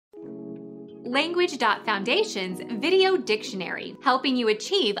Language.Foundation's Video Dictionary, helping you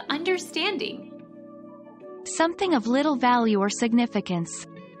achieve understanding. Something of little value or significance.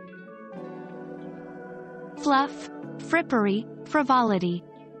 Fluff, frippery, frivolity.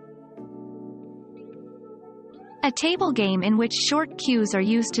 A table game in which short cues are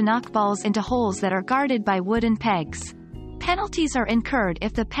used to knock balls into holes that are guarded by wooden pegs. Penalties are incurred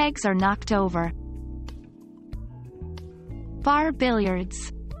if the pegs are knocked over. Bar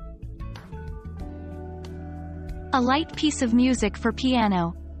billiards. A light piece of music for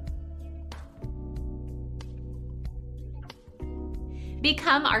piano.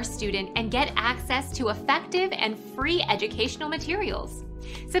 Become our student and get access to effective and free educational materials.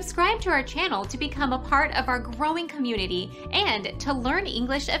 Subscribe to our channel to become a part of our growing community and to learn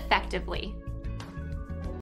English effectively.